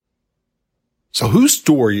So whose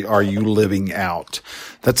story are you living out?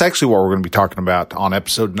 That's actually what we're going to be talking about on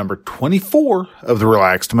episode number 24 of The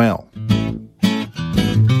Relaxed Male.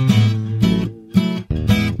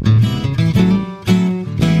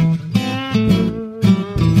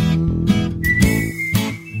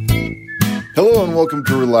 Hello and welcome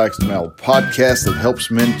to Relaxed Male, a podcast that helps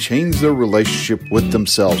men change their relationship with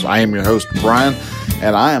themselves. I am your host, Brian,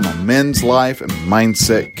 and I am a men's life and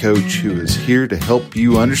mindset coach who is here to help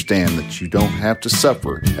you understand that you don't have to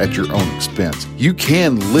suffer at your own expense. You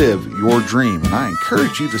can live your dream, and I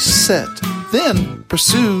encourage you to set, then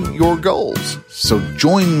pursue your goals. So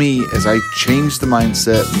join me as I change the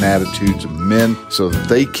mindset and attitudes of men so that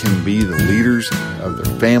they can be the leaders of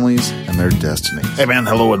their families and their destinies. Hey man,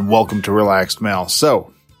 hello and welcome to Relaxed Male.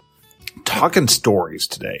 So, talking stories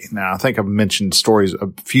today. Now, I think I've mentioned stories a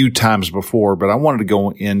few times before, but I wanted to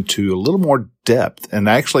go into a little more depth and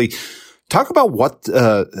actually talk about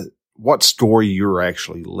what story you're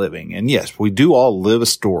actually living. And yes, we do all live a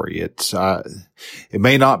story. It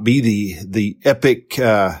may not be the epic,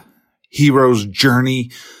 hero's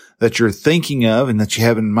journey that you're thinking of and that you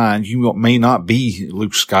have in mind. You may not be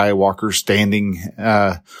Luke Skywalker standing,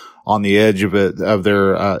 on the edge of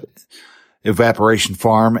their, evaporation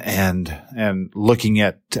farm and looking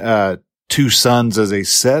at, two suns as a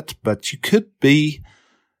set, but you could be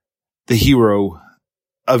the hero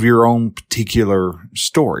of your own particular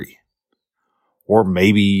story. Or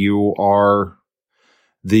maybe you are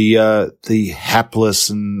the hapless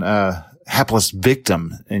and hapless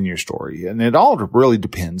victim in your story. And it all really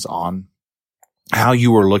depends on how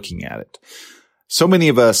you are looking at it. So many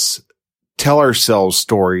of us tell ourselves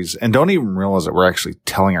stories and don't even realize that we're actually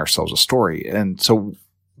telling ourselves a story. And so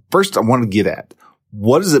first I want to get at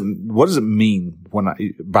what does it mean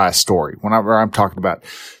by a story? Whenever I'm talking about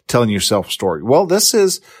telling yourself a story. Well, this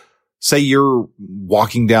is, say you're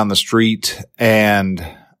walking down the street and,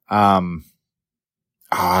 I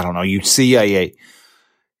don't know, you see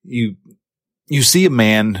you see a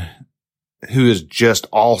man who is just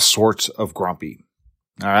all sorts of grumpy.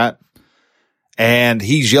 All right. And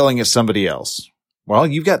he's yelling at somebody else. Well,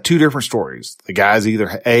 you've got two different stories. The guy's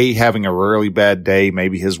either A, having a really bad day.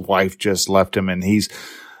 Maybe his wife just left him and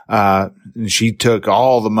she took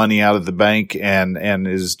all the money out of the bank and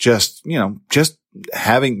is just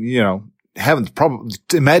having the problem.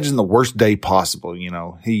 Imagine the worst day possible.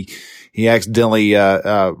 He accidentally,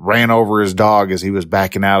 ran over his dog as he was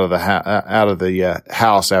backing out of the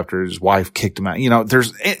house after his wife kicked him out.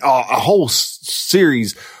 There's a whole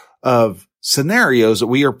series of scenarios that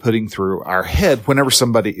we are putting through our head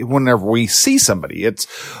whenever we see somebody.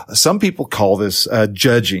 Some people call this,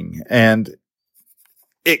 judging, and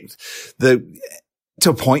to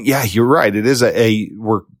a point. Yeah, you're right. It is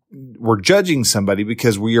we're judging somebody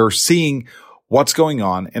because we are seeing what's going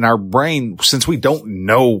on in our brain. Since we don't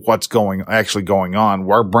know what's actually going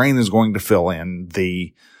on, our brain is going to fill in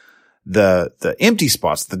the empty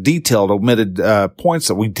spots, the detailed omitted, points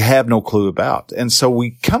that we have no clue about. And so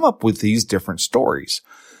we come up with these different stories,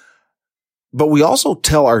 but we also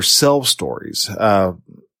tell ourselves stories.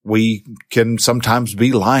 We can sometimes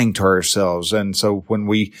be lying to ourselves. And so when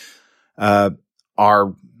we,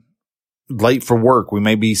 are late for work, we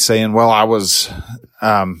may be saying, well, I was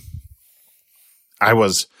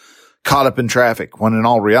caught up in traffic, when in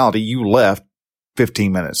all reality, you left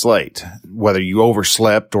 15 minutes late, whether you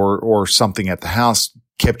overslept or something at the house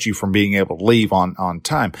kept you from being able to leave on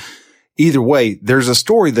time. Either way, there's a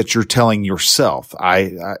story that you're telling yourself.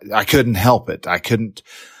 I couldn't help it. I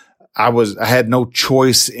had no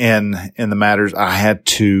choice in the matters. I had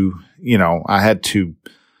to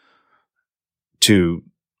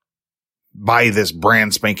buy this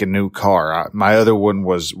brand spanking new car. My other one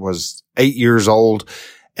was 8 years old,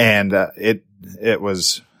 and it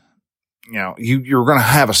was, you're going to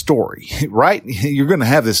have a story, right? You're going to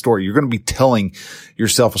have this story. You're going to be telling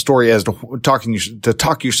yourself a story as to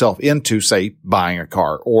talk yourself into, say, buying a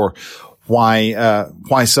car, or why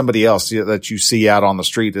somebody else that you see out on the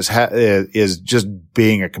street is just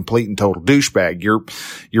being a complete and total douchebag.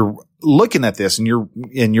 You're looking at this and you're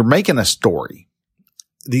making a story.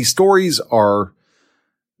 These stories are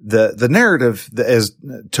the narrative as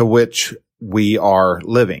to which we are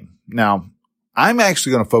living. Now, I'm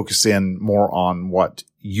actually going to focus in more on what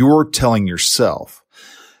you're telling yourself,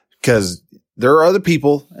 because there are other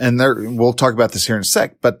people, and we'll talk about this here in a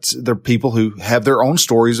sec, but there are people who have their own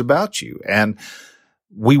stories about you. And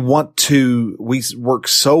we work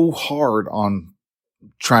so hard on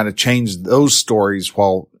trying to change those stories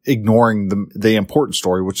while ignoring the important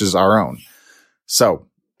story, which is our own. So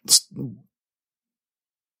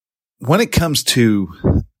when it comes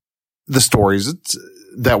to the stories,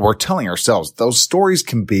 that we're telling ourselves. Those stories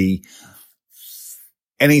can be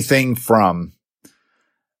anything from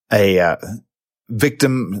a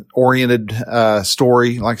victim-oriented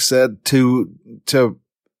story, like I said, to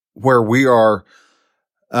where we are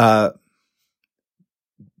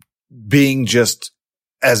being just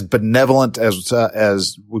as benevolent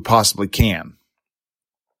as we possibly can.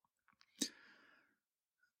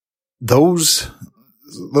 Those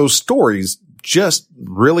stories just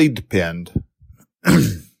really depend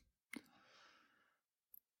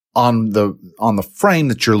on the frame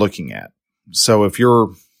that you're looking at. So if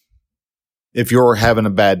you're having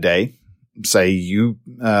a bad day, say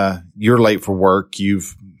you're late for work, you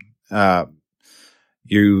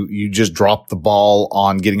just dropped the ball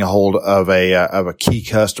on getting a hold of a key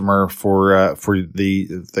customer for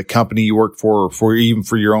the company you work for even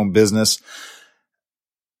for your own business.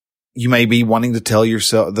 You may be wanting to tell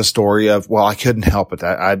yourself the story of, well, I couldn't help it.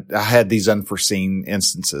 I had these unforeseen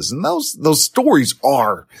instances. And those stories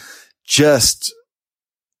are just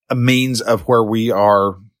a means of where we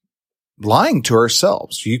are lying to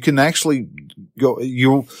ourselves. You can actually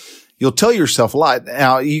you'll tell yourself a lie.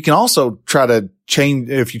 Now, you can also try to change,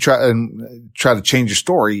 if you try to change your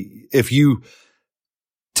story. If you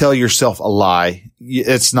tell yourself a lie,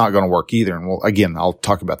 it's not going to work either. And again, I'll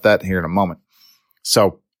talk about that here in a moment.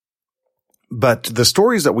 So, but the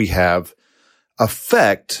stories that we have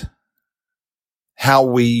affect how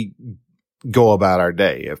we go about our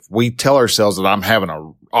day. If we tell ourselves that I'm having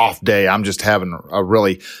a off day, I'm just having a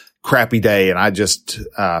really crappy day, and I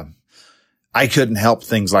couldn't help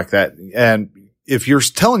things like that. And if you're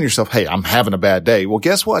telling yourself, hey, I'm having a bad day, well,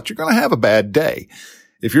 guess what? You're going to have a bad day.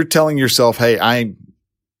 If you're telling yourself, hey,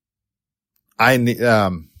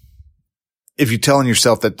 if you're telling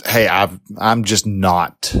yourself that, hey, I'm just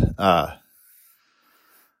not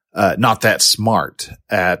that smart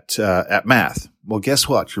at math. Well, guess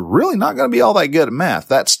what? You're really not going to be all that good at math.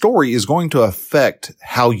 That story is going to affect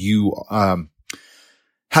how you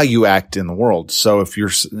act in the world. So if you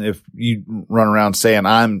run around saying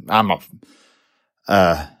I'm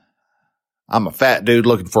a fat dude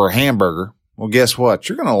looking for a hamburger, well, guess what?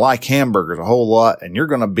 You're going to like hamburgers a whole lot, and you're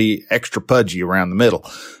going to be extra pudgy around the middle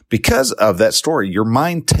because of that story. Your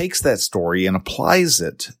mind takes that story and applies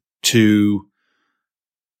it to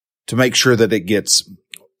make sure that it gets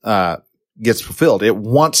fulfilled. It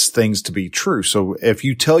wants things to be true. So if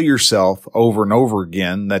you tell yourself over and over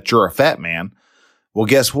again that you're a fat man, well,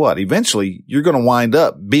 guess what? Eventually you're going to wind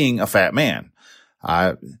up being a fat man.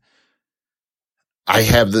 I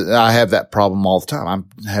have that problem all the time.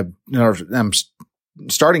 I'm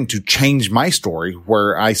starting to change my story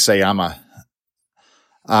where I say I'm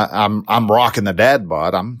rocking the dad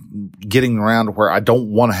bod. I'm getting around to where I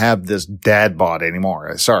don't want to have this dad bod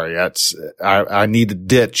anymore. Sorry, I need to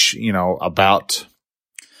ditch, about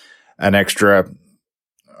an extra,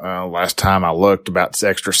 last time I looked, about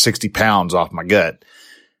extra 60 pounds off my gut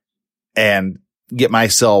and get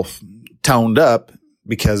myself toned up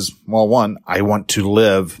because, well, one, I want to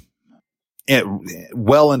live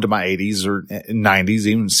well into my 80s or 90s,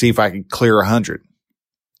 even see if I can clear 100.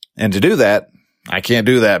 And to do that, I can't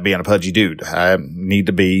do that being a pudgy dude. I need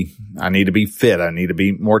to be fit. I need to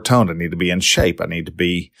be more toned. I need to be in shape. I need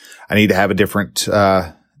to have a different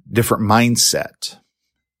mindset.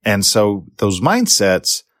 And so those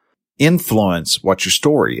mindsets influence what your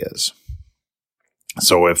story is.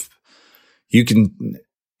 So if you can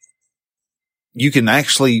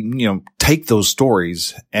actually, take those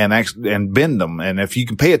stories and bend them. And if you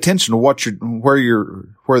can pay attention to where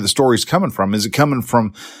the story's coming from, is it coming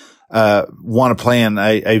from one playing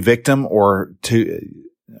a victim or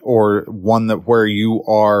one where you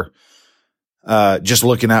are just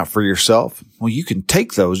looking out for yourself? Well, you can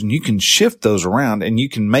take those and you can shift those around and you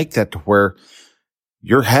can make that to where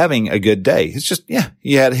you're having a good day. It's just,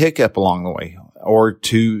 you had a hiccup along the way, or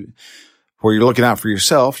to where you're looking out for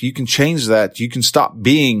yourself. You can change that. You can stop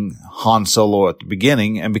being Han Solo at the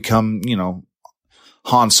beginning and become,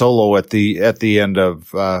 Han Solo at the end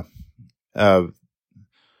of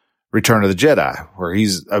Return of the Jedi, where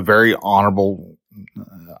he's a very honorable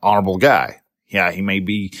guy. Yeah, he may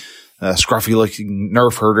be a scruffy looking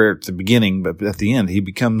nerf herder at the beginning, but at the end he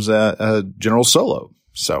becomes a General Solo.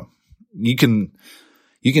 So you can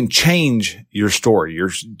change your story.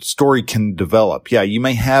 Your story can develop. Yeah, you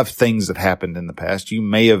may have things that happened in the past. You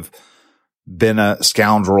may have been a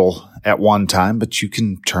scoundrel at one time, but you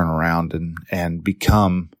can turn around and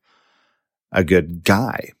become a good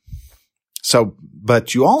guy. So,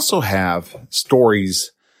 but you also have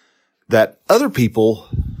stories about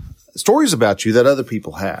you that other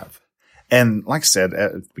people have. And like I said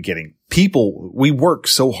at the beginning, we work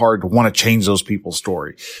so hard to want to change those people's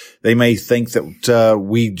story. They may think that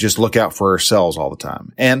we just look out for ourselves all the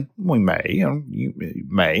time. And we may, you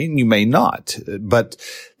may, and you may not. But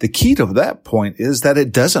the key to that point is that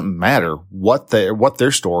it doesn't matter what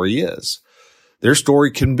their story is. Their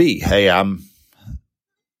story can be, hey,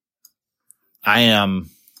 I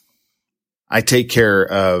take care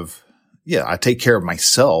of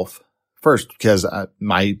myself first because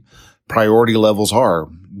my priority levels are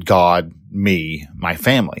God, me, my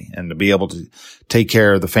family, and to be able to take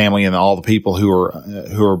care of the family and all the people who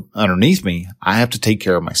are underneath me, I have to take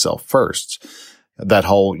care of myself first. That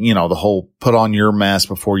whole, the whole put on your mask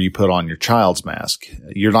before you put on your child's mask.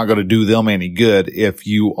 You're not going to do them any good if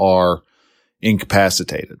you are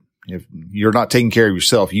incapacitated. If you're not taking care of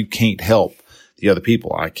yourself, you can't help the other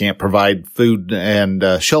people. I can't provide food and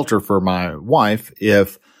shelter for my wife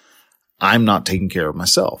if I'm not taking care of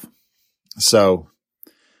myself. So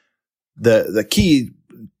the key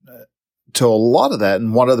to a lot of that,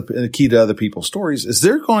 and the key to other people's stories, is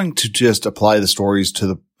they're going to just apply the stories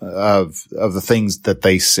to of the things that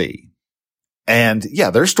they see. And yeah,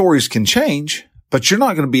 their stories can change, but you're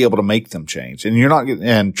not going to be able to make them change. And you're not,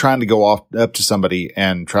 and trying to go up to somebody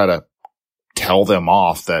and try to tell them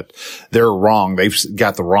off that they're wrong. They've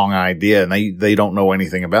got the wrong idea and they don't know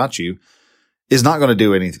anything about you is not going to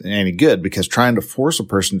do any good, because trying to force a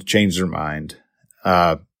person to change their mind,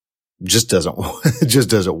 just doesn't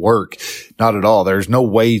work. Not at all. There's no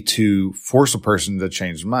way to force a person to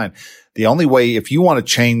change their mind. The only way, if you want to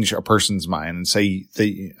change a person's mind and say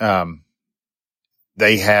they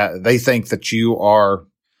think that you're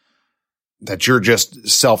just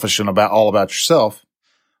selfish and all about yourself,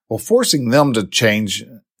 well, forcing them to change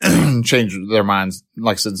their minds,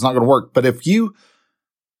 like I said, it's not going to work. But if you,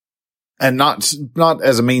 and not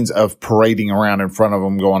as a means of parading around in front of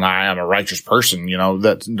them going, I am a righteous person,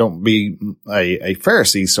 that don't be a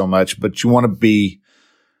Pharisee so much, but you want to be,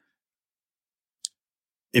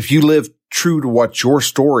 if you live true to what your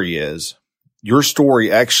story is, your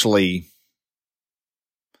story actually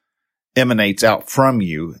emanates out from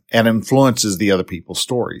you and influences the other people's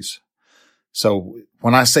stories. So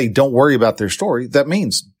when I say don't worry about their story, that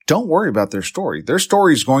means don't worry about their story. Their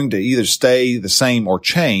story is going to either stay the same or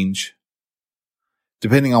change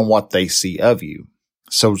depending on what they see of you.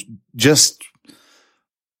 So just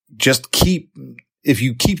if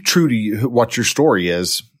you keep true to what your story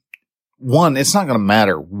is, one, it's not going to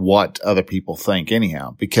matter what other people think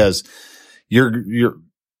anyhow, because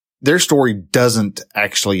their story doesn't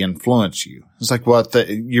actually influence you. It's like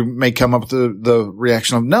you may come up with the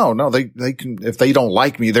reaction of, no, they can, if they don't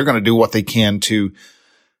like me, they're going to do what they can to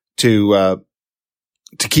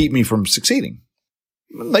keep me from succeeding.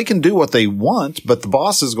 They can do what they want, but the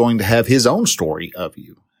boss is going to have his own story of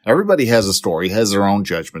you. Everybody has a story, has their own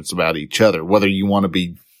judgments about each other. Whether you want to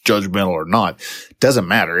be judgmental or not, doesn't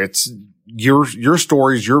matter. It's your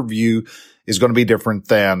stories, your view is going to be different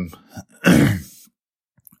than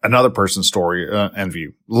another person's story and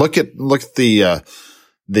view. Look at the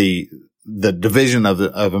division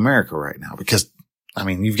of America right now, because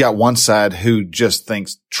you've got one side who just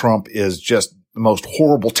thinks Trump is just the most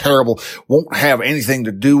horrible, terrible, won't have anything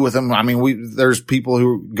to do with him. There's people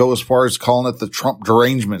who go as far as calling it the Trump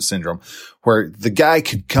derangement syndrome, where the guy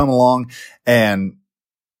could come along and,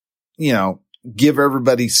 give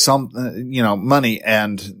everybody some, money,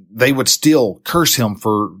 and they would still curse him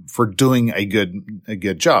for doing a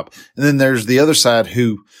good job. And then there's the other side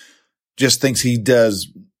who just thinks he does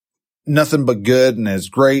nothing but good and is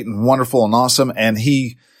great and wonderful and awesome. And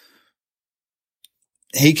he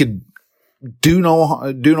could do no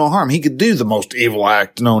harm. He could do the most evil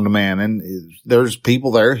act known to man. And there's people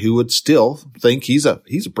there who would still think he's a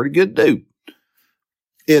pretty good dude.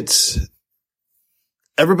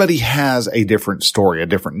 Everybody has a different story, a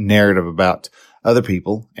different narrative about other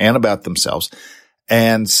people and about themselves.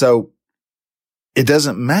 And so it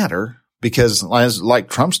doesn't matter, because like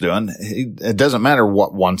Trump's doing, it doesn't matter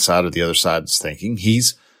what one side or the other side's thinking.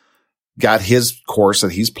 He's got his course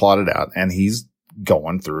that he's plotted out, and he's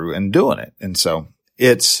going through and doing it. And so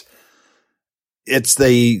it's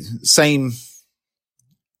the same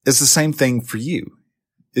thing for you.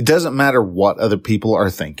 It doesn't matter what other people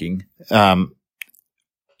are thinking.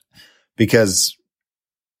 Because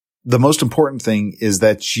the most important thing is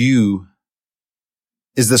that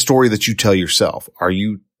is the story that you tell yourself. Are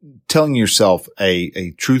you telling yourself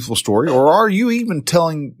a truthful story, or are you even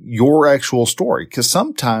telling your actual story? Because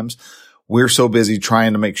sometimes we're so busy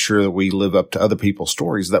trying to make sure that we live up to other people's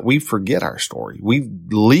stories that we forget our story. We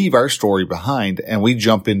leave our story behind and we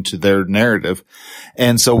jump into their narrative.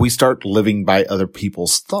 And so we start living by other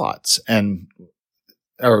people's thoughts and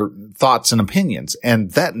opinions.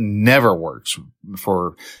 And that never works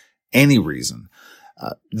for any reason.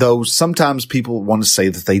 Though sometimes people want to say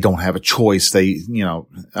that they don't have a choice. I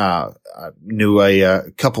knew a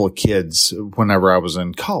couple of kids whenever I was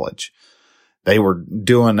in college. They were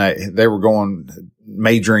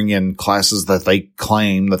majoring in classes that they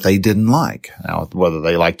claimed that they didn't like. Now, whether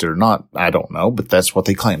they liked it or not, I don't know, but that's what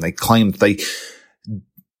they claimed. They claimed they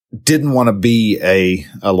didn't want to be a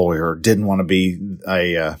lawyer, didn't want to be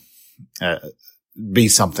be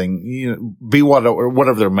something, be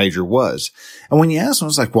whatever their major was. And when you ask them,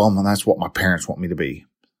 it's like, well, that's what my parents want me to be.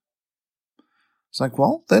 It's like,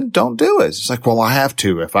 well, then don't do it. It's like, well, I have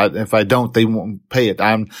to. If I don't, they won't pay it.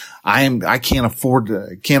 I can't afford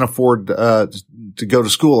to go to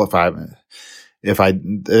school if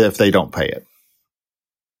they don't pay it.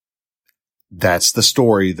 That's the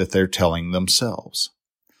story that they're telling themselves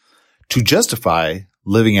to justify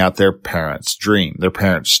living out their parents' dream, their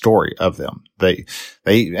parents' story of them.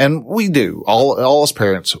 And we do. All us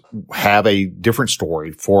parents have a different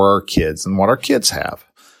story for our kids than what our kids have.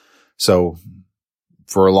 So,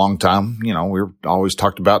 for a long time, we always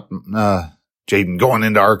talked about, Jaden going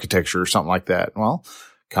into architecture or something like that. Well,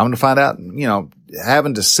 come to find out,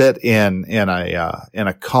 having to sit in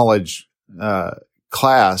a college,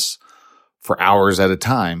 class for hours at a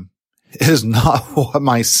time is not what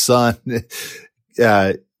my son,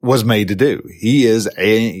 was made to do. He is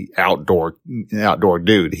a outdoor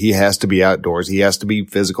dude. He has to be outdoors. He has to be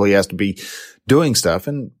physical. He has to be doing stuff.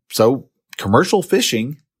 And so commercial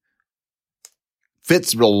fishing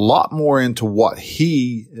fits a lot more into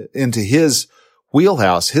his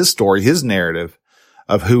wheelhouse, his story, his narrative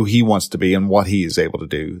of who he wants to be and what he is able to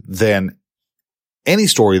do than any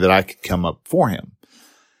story that I could come up for him.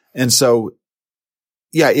 And so,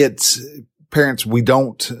 yeah, it's parents. We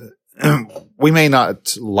may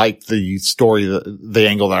not like the story, the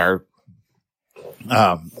angle that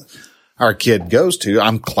our kid goes to.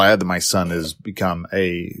 I'm glad that my son has become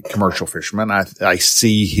a commercial fisherman. I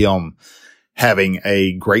see him having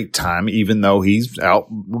a great time, even though he's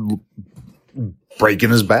out breaking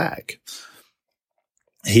his back.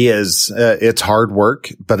 He is, it's hard work,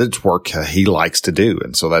 but it's work he likes to do.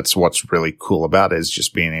 And so that's what's really cool about it, is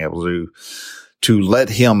just being able to let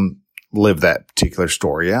him live that particular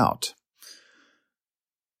story out.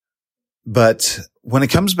 But when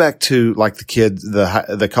it comes back to like the kids,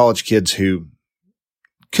 the college kids who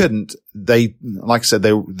couldn't, like I said,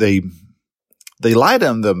 they lied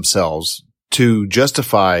on themselves to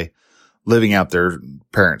justify living out their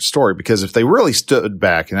parents' story. Because if they really stood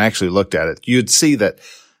back and actually looked at it, you'd see that,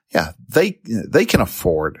 yeah, they can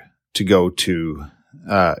afford to go to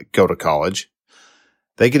college.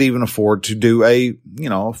 They could even afford to do a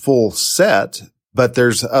full set, but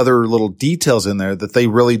there's other little details in there that they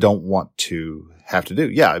really don't want to have to do.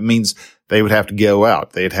 Yeah, it means they would have to go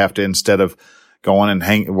out. They'd have to, instead of going and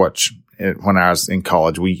when I was in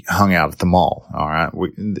college, we hung out at the mall. All right.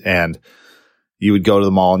 And you would go to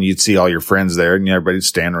the mall and you'd see all your friends there, and everybody'd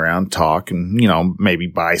stand around, talk, and, maybe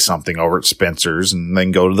buy something over at Spencer's, and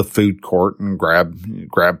then go to the food court and grab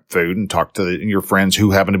food and talk to your friends who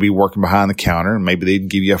happen to be working behind the counter, and maybe they'd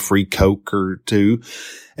give you a free Coke or two.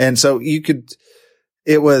 And so you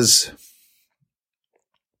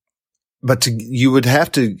would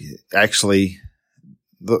have to actually,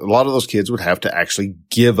 a lot of those kids would have to actually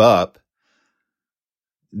give up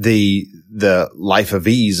the life of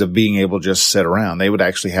ease of being able to just sit around. They would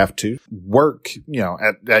actually have to work,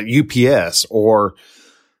 at UPS or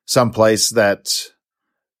someplace that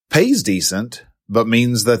pays decent, but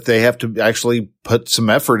means that they have to actually put some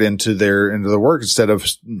effort into their work, instead of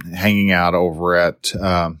hanging out over at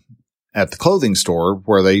the clothing store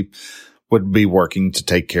where they would be working to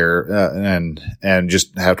take care, and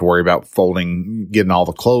just have to worry about getting all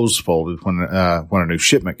the clothes folded when a new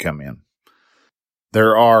shipment come in.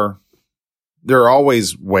 There are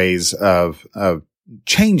always ways of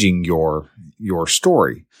changing your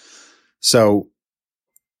story. So,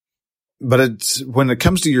 but when it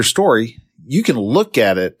comes to your story, you can look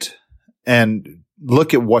at it and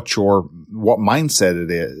look at what mindset it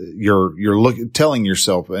is. You're telling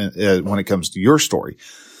yourself when it comes to your story.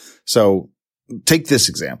 So take this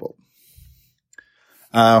example.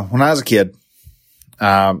 When I was a kid,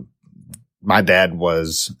 my dad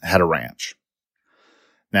had a ranch.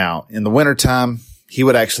 Now, in the wintertime, he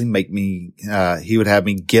would actually he would have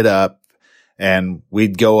me get up, and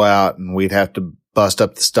we'd go out and we'd have to bust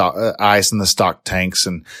up the ice in the stock tanks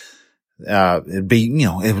and it'd be,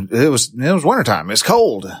 it was wintertime. It's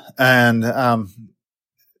cold. And,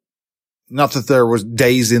 not that there was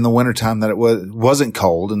days in the wintertime that it wasn't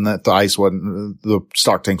cold and that the ice the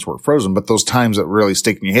stock tanks weren't frozen, but those times that really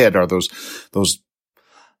stick in your head are those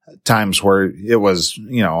times where it was,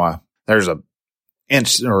 there's a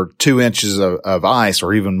inch or 2 inches of ice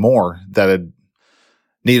or even more that had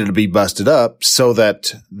needed to be busted up so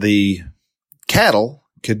that the cattle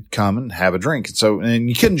could come and have a drink. And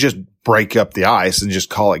you couldn't just break up the ice and just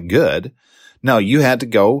call it good. No, you had to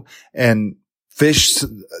go and fish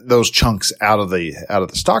those chunks out of the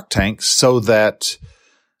stock tank so that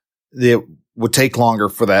it would take longer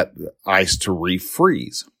for that ice to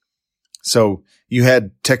refreeze. So you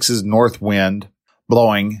had Texas north wind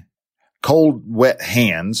blowing, cold, wet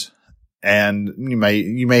hands, and you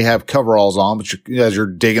may have coveralls on, but as you're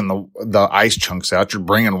digging the ice chunks out, you're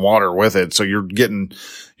bringing water with it. So you're getting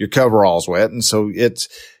your coveralls wet. And so it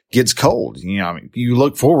gets cold. You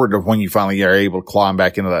look forward to when you finally are able to climb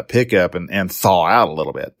back into that pickup and thaw out a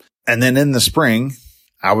little bit. And then in the spring,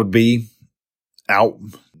 I would be out.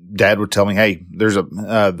 Dad would tell me, hey, there's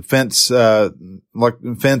the fence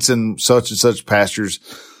in such and such pastures,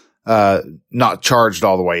 not charged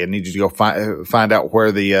all the way. I need you to go find out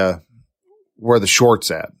where the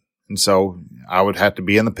short's at. And so I would have to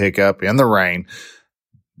be in the pickup in the rain,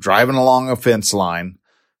 driving along a fence line,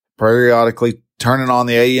 periodically turning on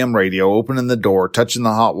the AM radio, opening the door, touching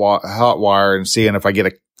the hot wire and seeing if I get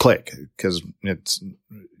a click. Cause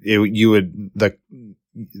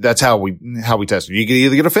that's how we tested. You could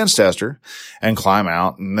either get a fence tester and climb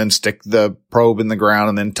out and then stick the probe in the ground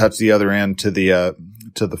and then touch the other end to the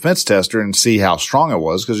fence tester and see how strong it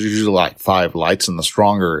was. Cause there's usually like 5 lights, and the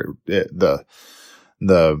stronger the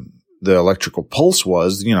electrical pulse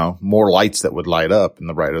was, more lights that would light up and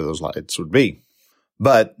the brighter those lights would be.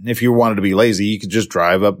 But if you wanted to be lazy, you could just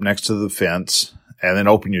drive up next to the fence and then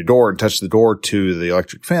open your door and touch the door to the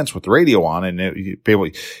electric fence with the radio on. And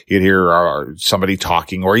you'd hear somebody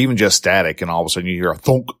talking or even just static. And all of a sudden you hear a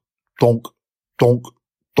thunk, thunk, thunk,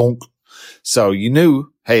 thunk. So you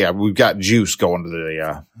knew, hey, we've got juice going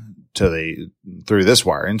through this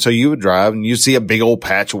wire. And so you would drive and you'd see a big old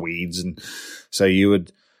patch of weeds. And so you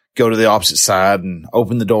would go to the opposite side and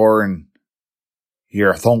open the door and hear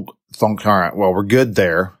a thunk, thunk. All right, well, we're good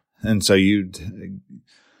there. And so you'd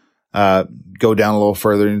go down a little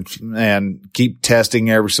further and keep testing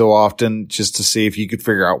every so often just to see if you could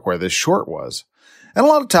figure out where this short was. And a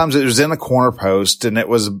lot of times it was in a corner post and it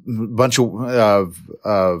was a bunch of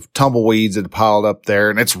tumbleweeds that piled up there,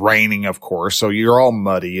 and it's raining, of course. So you're all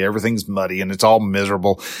muddy. Everything's muddy and it's all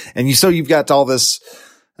miserable. And so you've got all this,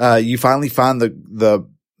 you finally find the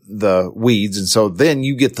weeds. And so then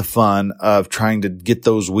you get the fun of trying to get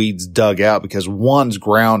those weeds dug out because one's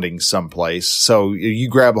grounding someplace. So you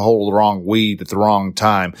grab a hold of the wrong weed at the wrong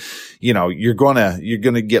time, you're going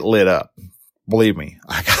to get lit up. Believe me,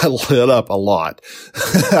 I got lit up a lot.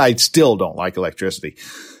 I still don't like electricity.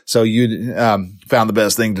 So you found the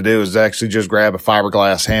best thing to do is actually just grab a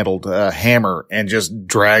fiberglass handled hammer and just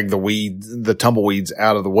drag the tumbleweeds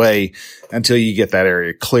out of the way until you get that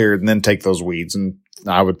area cleared, and then take those weeds, and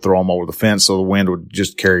I would throw them over the fence so the wind would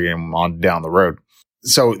just carry them on down the road.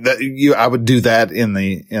 So I would do that in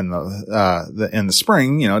the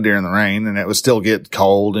spring, during the rain, and it would still get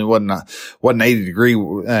cold. It wasn't 80 degree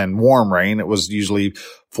and warm rain. It was usually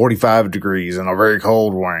 45 degrees and a very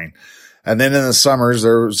cold rain. And then in the summers,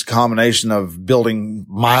 there was a combination of building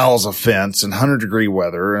miles of fence and 100-degree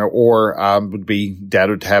weather, or Dad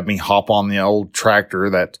would have me hop on the old tractor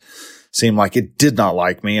that seemed like it did not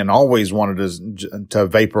like me and always wanted to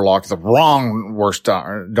vapor lock the worst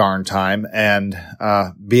darn time and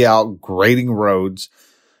be out grading roads.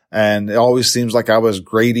 And it always seems like I was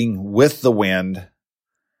grading with the wind.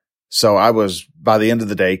 So I was, by the end of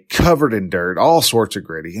the day, covered in dirt, all sorts of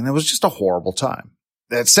gritty. And it was just a horrible time.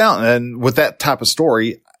 And with that type of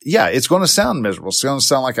story, yeah, it's going to sound miserable. It's going to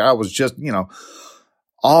sound like I was just,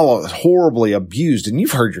 all horribly abused. And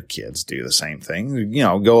you've heard your kids do the same thing,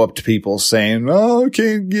 go up to people saying, oh, I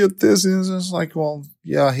can't get this. And it's like, well,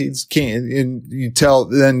 yeah, he can't. And you tell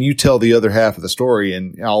the other half of the story,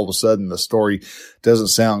 and all of a sudden the story doesn't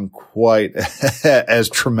sound quite as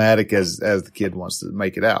traumatic as the kid wants to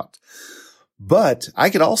make it out. But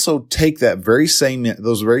I could also take those very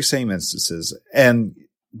same instances, and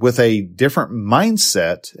with a different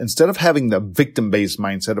mindset, instead of having the victim-based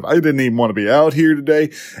mindset of, I didn't even want to be out here today,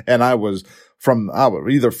 and I was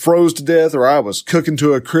either froze to death or I was cooking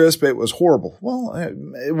to a crisp. It was horrible. Well,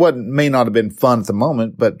 it may not have been fun at the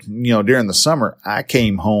moment, but during the summer, I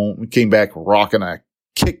came back rocking a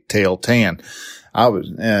kicktail tan.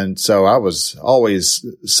 So I was always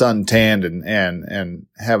sun tanned and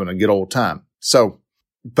having a good old time. So,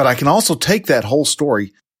 but I can also take that whole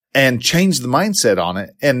story and change the mindset on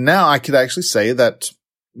it. And now I could actually say that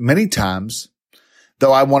many times,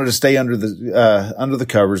 though I wanted to stay under the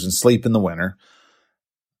covers and sleep in the winter,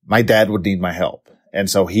 my dad would need my help. And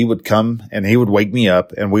so he would come and he would wake me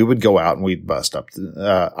up and we would go out and we'd bust up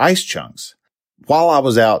the ice chunks. While I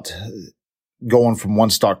was out going from one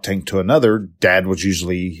stock tank to another, Dad was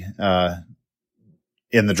usually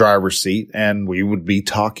in the driver's seat and we would be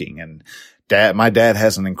talking. And my dad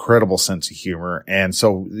has an incredible sense of humor. And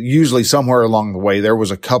so usually somewhere along the way, there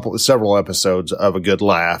was several episodes of a good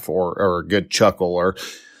laugh or a good chuckle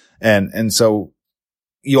and so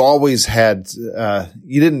you always had,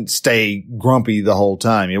 you didn't stay grumpy the whole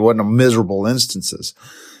time. It wasn't miserable instances.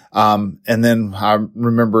 And then I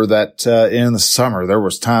remember that, in the summer, there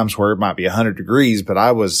was times where it might be 100 degrees, but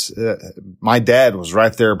my dad was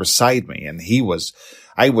right there beside me and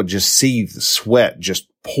I would just see the sweat just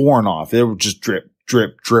pouring off. It would just drip,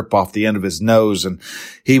 drip, drip off the end of his nose. And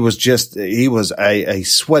he was a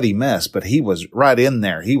sweaty mess, but he was right in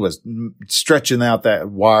there. He was stretching out that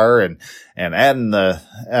wire and adding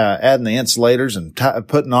the insulators and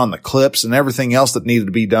putting on the clips and everything else that needed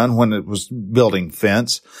to be done when it was building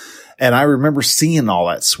fence. And I remember seeing all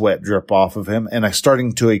that sweat drip off of him and I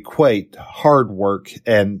starting to equate hard work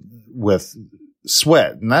with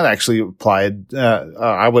sweat. And that actually applied,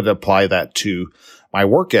 I would apply that to my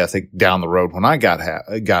work ethic down the road when I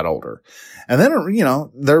got older. And then,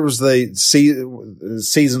 there was the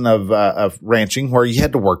season of ranching where you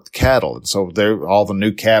had to work the cattle. And so all the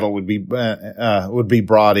new cattle would be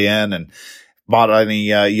brought in and bought any,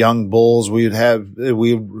 young bulls. We'd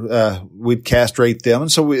castrate them.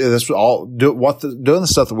 And so this was all doing the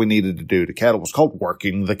stuff that we needed to do to cattle was called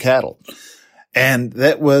working the cattle. And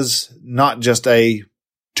that was not just a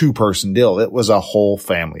 2-person deal. It was a whole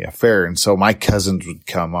family affair. And so my cousins would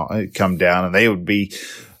come down and they would be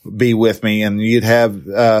with me and you'd have,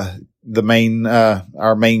 our main,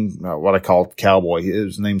 what I call cowboy.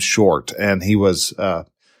 His name's Short. And he was,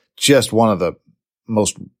 just one of the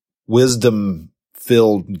most wisdom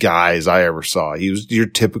filled guys I ever saw. He was your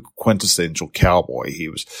typical quintessential cowboy. He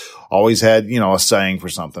was always had, a saying for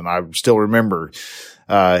something. I still remember,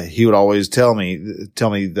 he would always tell me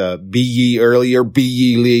the be ye early or be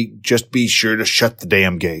ye late, just be sure to shut the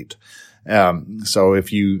damn gate. So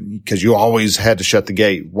cause you always had to shut the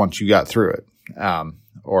gate once you got through it.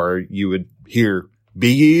 Or you would hear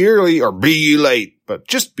be ye early or be ye late, but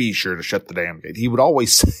just be sure to shut the damn gate. He would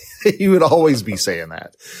always be saying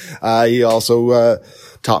that. He also,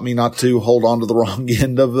 taught me not to hold on to the wrong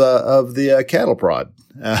end of the cattle prod.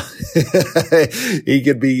 He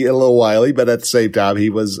could be a little wily, but at the same time,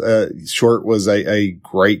 Short was a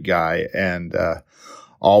great guy and,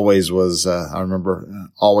 always was, I remember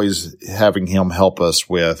always having him help us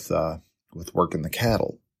with working the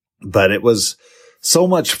cattle, but it was so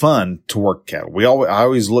much fun to work cattle. I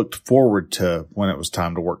always looked forward to when it was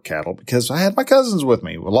time to work cattle because I had my cousins with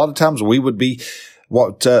me. A lot of times we would be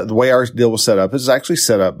the way our deal was set up is actually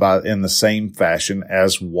set up in the same fashion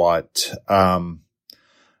as what, come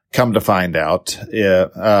to find out,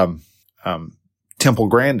 Temple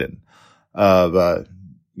Grandin of,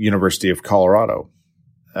 University of Colorado.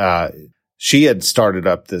 She had started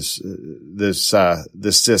up this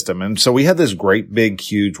system. And so we had this great big,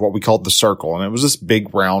 huge, what we called the circle. And it was this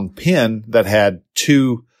big round pin that had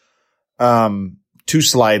two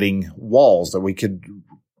sliding walls that we could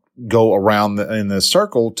go around in the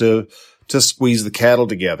circle to squeeze the cattle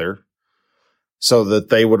together so that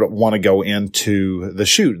they would want to go into the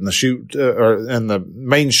chute. And the chute, and the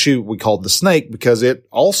main chute we called the snake because it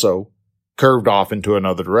also curved off into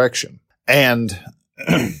another direction. And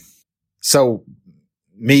so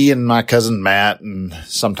me and my cousin Matt and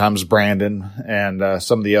sometimes Brandon and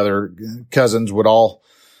some of the other cousins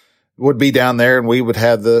would be down there and we would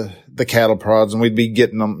have the cattle prods and we'd be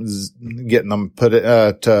getting them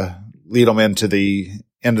to lead them into the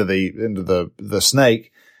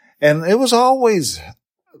snake. And it was always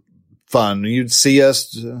fun. You'd see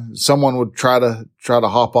us, someone would try to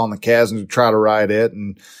hop on the calves and try to ride it.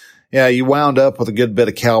 And yeah, you wound up with a good bit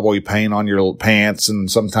of cowboy paint on your pants and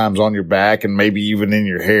sometimes on your back and maybe even in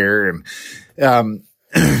your hair. And,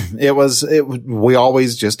 we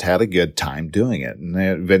always just had a good time doing it. And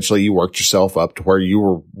eventually you worked yourself up to where you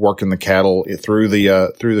were working the cattle through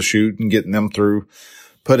the chute and getting them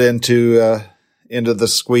put into the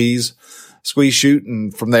squeeze chute.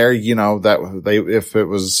 And from there, you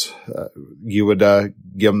would,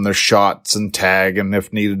 give them their shots and tag. And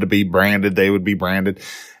if needed to be branded, they would be branded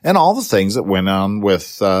and all the things that went on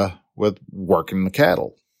with with working the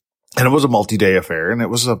cattle. And it was a multi-day affair, and it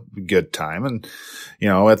was a good time. And,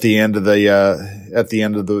 at the end of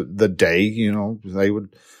the day, they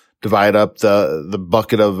would divide up the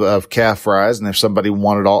bucket of calf fries. And if somebody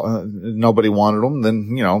nobody wanted them,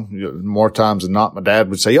 then, more times than not, my dad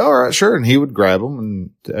would say, all right, sure. And he would grab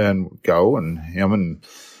them and go, and him and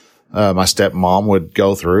my stepmom would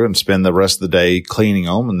go through and spend the rest of the day cleaning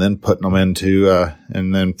them and then putting them and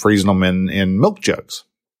then freezing them in milk jugs.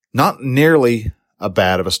 Not nearly a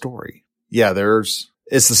bad of a story. Yeah,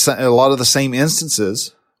 it's a lot of the same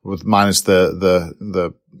instances with minus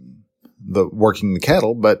the working the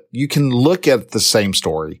cattle, but you can look at the same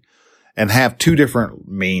story and have two different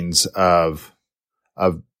means of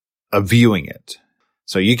viewing it.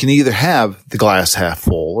 So you can either have the glass half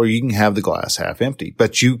full or you can have the glass half empty,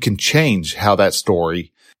 but you can change how that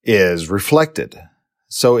story is reflected.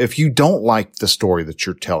 So if you don't like the story that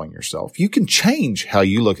you're telling yourself, you can change how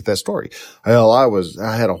you look at that story. Well,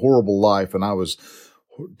 I had a horrible life and I was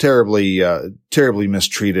terribly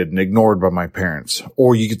mistreated and ignored by my parents.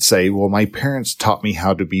 Or you could say, well, my parents taught me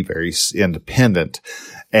how to be very independent.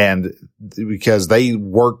 And because they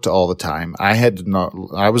worked all the time, I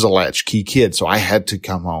was a latchkey kid. So I had to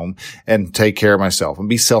come home and take care of myself and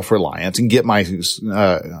be self-reliant and get my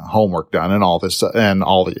homework done and all this and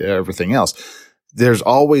everything else. There's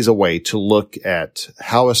always a way to look at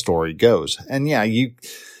how a story goes. And yeah, you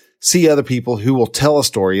see other people who will tell a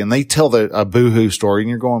story and they tell a boohoo story and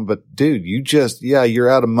you're going, but dude, you're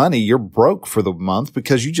out of money. You're broke for the month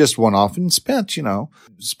because you just went off and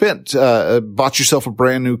bought yourself a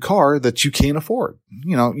brand new car that you can't afford.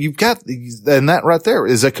 And that right there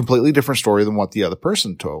is a completely different story than what the other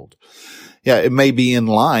person told. Yeah, it may be in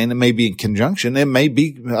line. It may be in conjunction. It may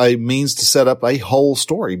be a means to set up a whole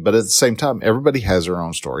story. But at the same time, everybody has their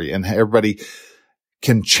own story and everybody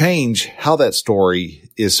can change how that story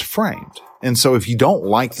is framed. And so if you don't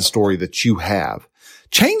like the story that you have,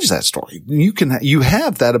 change that story. You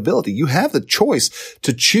have that ability. You have the choice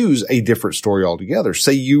to choose a different story altogether.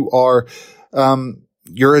 Say you're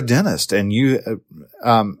a dentist and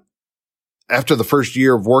after the first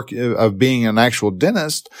year of work of being an actual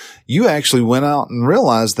dentist, you actually went out and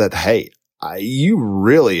realized that, hey, you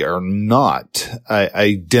really are not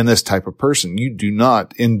a dentist type of person. You do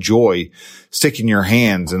not enjoy sticking your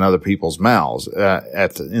hands in other people's mouths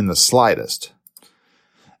in the slightest.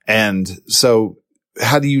 And so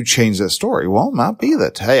how do you change that story? Well, it might be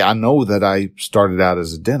that, hey, I know that I started out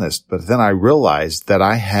as a dentist, but then I realized that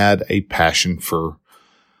I had a passion for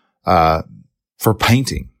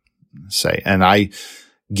painting. And I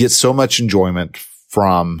get so much enjoyment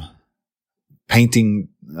from painting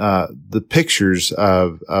the pictures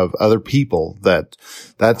of other people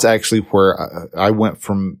that's actually where I went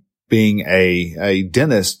from being a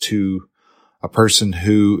dentist to a person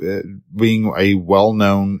who being a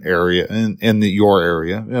well-known area in your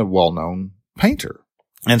area, a well-known painter.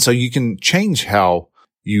 And so you can change how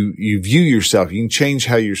you view yourself. You can change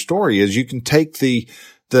how your story is. You can take the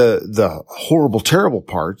horrible, terrible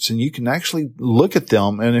parts and you can actually look at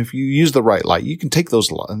them. And if you use the right light, you can take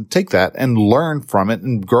that and learn from it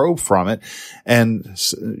and grow from it. And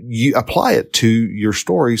you apply it to your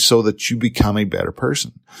story so that you become a better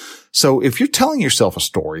person. So if you're telling yourself a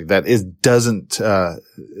story that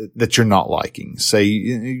that you're not liking, say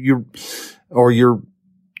you're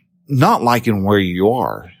not liking where you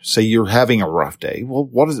are, say you're having a rough day. Well,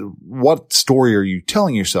 what story are you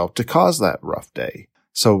telling yourself to cause that rough day?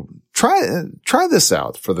 So try this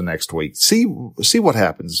out for the next week. See what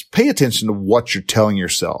happens. Pay attention to what you're telling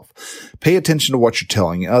yourself. Pay attention to what you're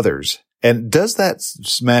telling others. And does that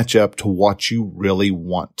match up to what you really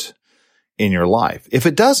want in your life? If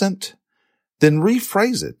it doesn't, then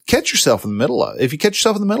rephrase it. Catch yourself in the middle of it. If you catch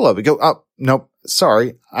yourself in the middle of it, go, oh, nope,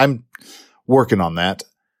 sorry. I'm working on that.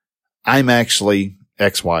 I'm actually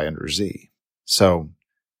X, Y, and Z. So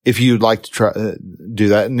if you'd like to try, do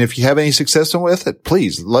that. And if you have any success with it,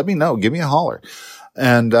 please let me know. Give me a holler.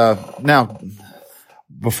 And, now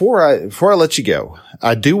before I let you go,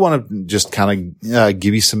 I do want to just kind of,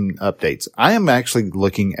 give you some updates. I am actually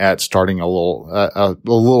looking at starting a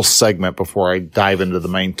little segment before I dive into the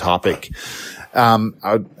main topic. And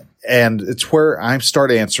it's where I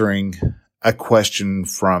start answering a question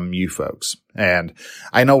from you folks. And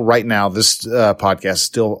I know right now this,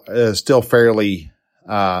 podcast is still fairly,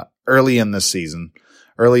 early in this season,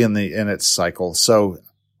 early in its cycle. So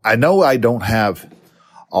I know I don't have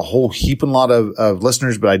a whole heaping lot of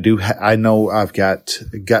listeners, but I know I've got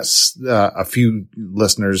a few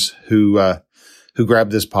listeners who grab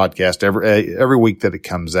this podcast every week that it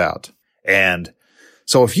comes out. And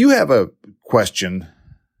so if you have a question,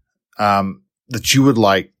 that you would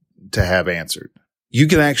like to have answered. You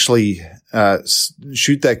can actually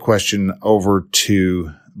shoot that question over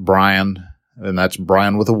to Brian, and that's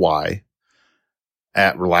Brian with a Y,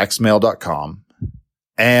 at relaxedmale.com.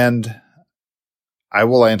 And I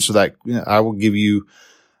will answer that. I will give you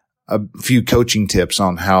a few coaching tips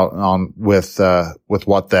on with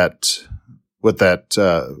that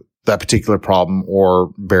particular problem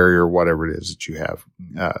or barrier, whatever it is that you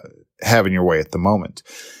have in your way at the moment.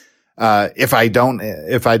 If I don't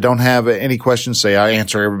have any questions, say I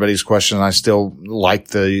answer everybody's question and I still like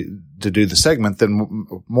to do the segment, then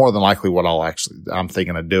more than likely what I'm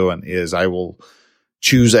thinking of doing is I will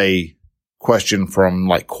choose a question from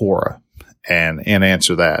like Quora and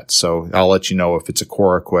answer that. So I'll let you know if it's a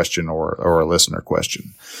Quora question or a listener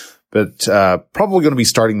question. But probably going to be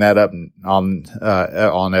starting that up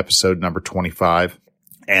on episode number 25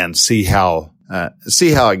 and see how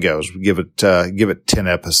it goes. Give it 10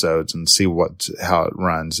 episodes and see how it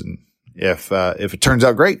runs. And if it turns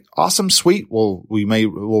out great, awesome, sweet, we'll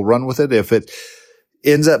run with it. If it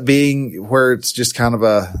ends up being where it's just kind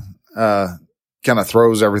of kind of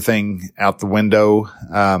throws everything out the window,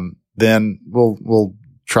 then we'll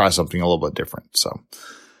try something a little bit different. So,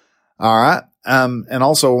 all right. And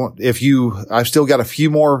also I've still got a few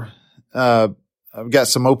more, I've got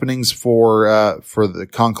some openings for the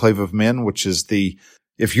Conclave of Men, which is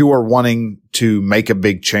if you are wanting to make a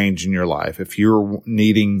big change in your life, if you're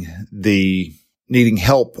needing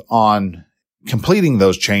help on completing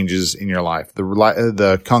those changes in your life,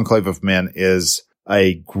 the Conclave of Men is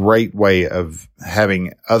a great way of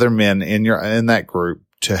having other men in that group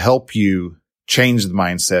to help you change the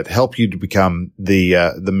mindset, help you to become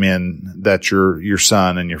the men that your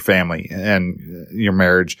son and your family and your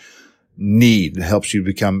marriage need. It helps you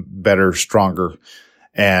become better, stronger,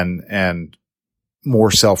 and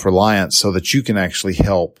more self-reliant so that you can actually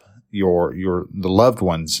help the loved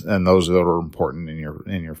ones and those that are important in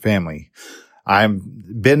your family. I've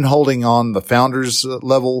been holding on the founders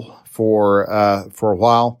level for a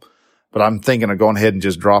while, but I'm thinking of going ahead and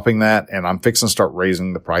just dropping that, and I'm fixing to start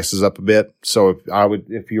raising the prices up a bit. So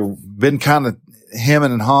if you've been kind of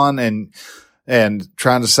hemming and hawing and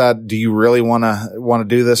trying to decide, do you really want to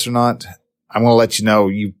do this or not? I'm going to let you know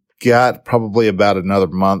you've got probably about another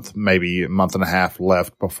month, maybe a month and a half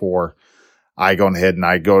left before I go ahead and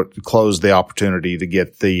I go close the opportunity to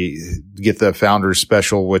get the founders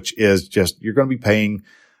special, which is just, you're going to be paying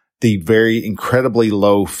the very incredibly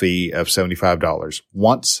low fee of $75.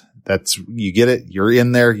 Once you get it, you're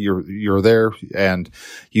in there, you're there, and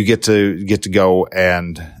you get to go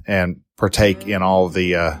and partake in all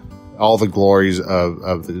the glories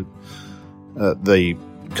of the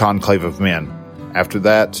Conclave of Men. After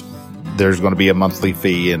that, there's going to be a monthly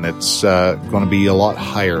fee, and it's going to be a lot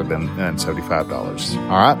higher than $75.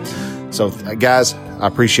 All right. So guys, I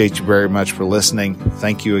appreciate you very much for listening.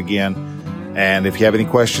 Thank you again. And if you have any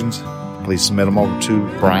questions, please submit them over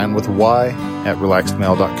to Brian with a Y at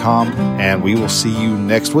relaxedmale.com, and we will see you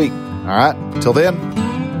next week. All right. Till then,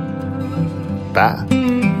 bye.